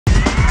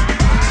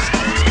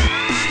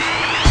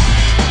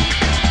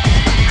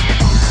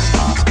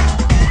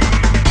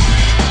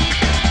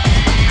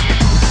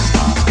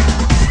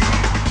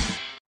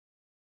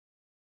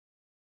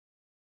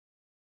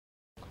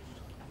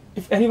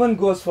if anyone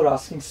goes for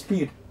asking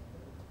speed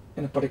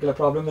in a particular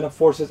problem when a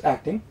force is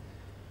acting,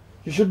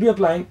 you should be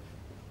applying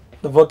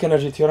the work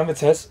energy theorem, which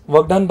says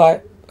work done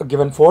by a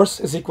given force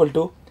is equal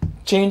to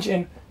change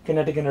in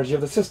kinetic energy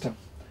of the system.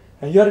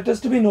 And here it is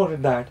to be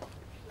noted that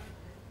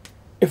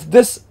if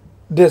this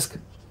disk,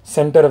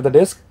 center of the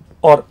disk,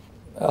 or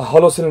a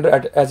hollow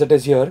cylinder as it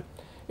is here,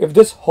 if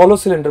this hollow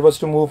cylinder was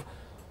to move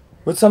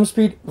with some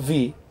speed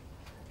v,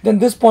 then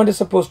this point is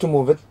supposed to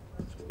move with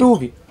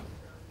 2v.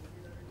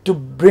 To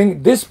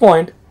bring this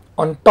point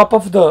on top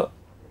of the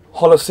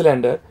hollow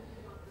cylinder,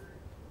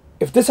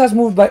 if this has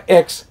moved by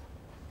x,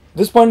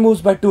 this point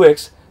moves by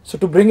 2x, so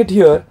to bring it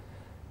here,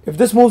 if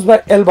this moves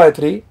by L by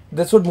 3,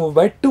 this would move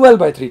by 2L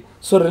by 3.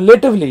 So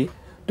relatively,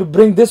 to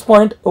bring this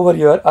point over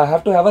here, I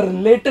have to have a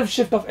relative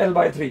shift of L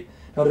by 3.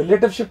 Now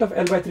relative shift of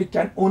L by 3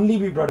 can only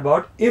be brought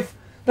about if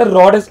the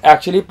rod is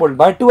actually pulled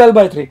by 2L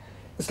by 3.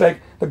 It's like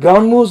the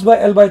ground moves by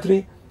L by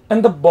 3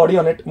 and the body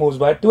on it moves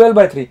by 2L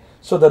by 3.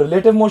 So the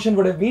relative motion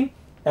would have been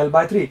L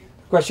by 3.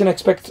 The question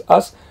expects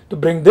us to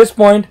bring this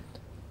point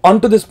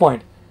onto this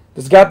point.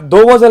 This gap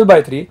though was L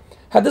by 3,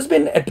 had this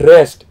been at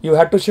rest, you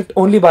had to shift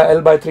only by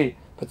L by 3.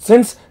 But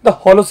since the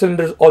hollow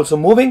cylinder is also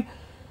moving,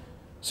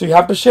 so you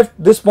have to shift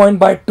this point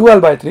by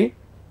 2L by 3.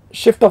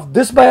 Shift of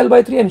this by L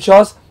by 3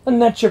 ensures the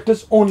net shift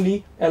is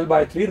only L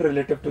by 3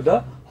 relative to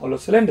the hollow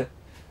cylinder.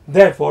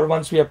 Therefore,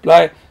 once we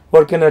apply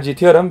work energy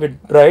theorem, we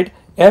write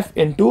F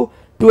into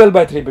 2L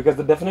by 3, because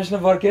the definition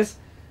of work is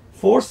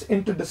force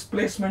into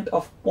displacement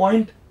of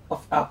point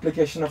of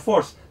application of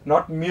force,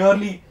 not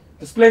merely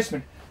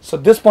displacement. So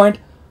this point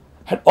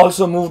had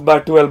also moved by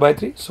 2L by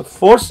 3. So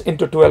force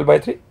into 2L by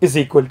 3 is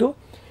equal to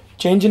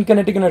change in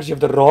kinetic energy of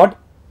the rod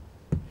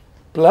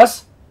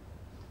plus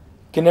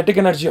kinetic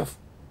energy of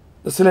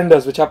the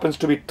cylinders, which happens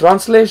to be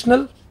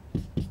translational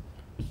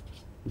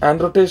and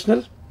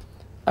rotational.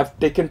 I've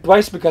taken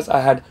twice because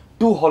I had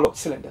two hollow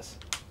cylinders.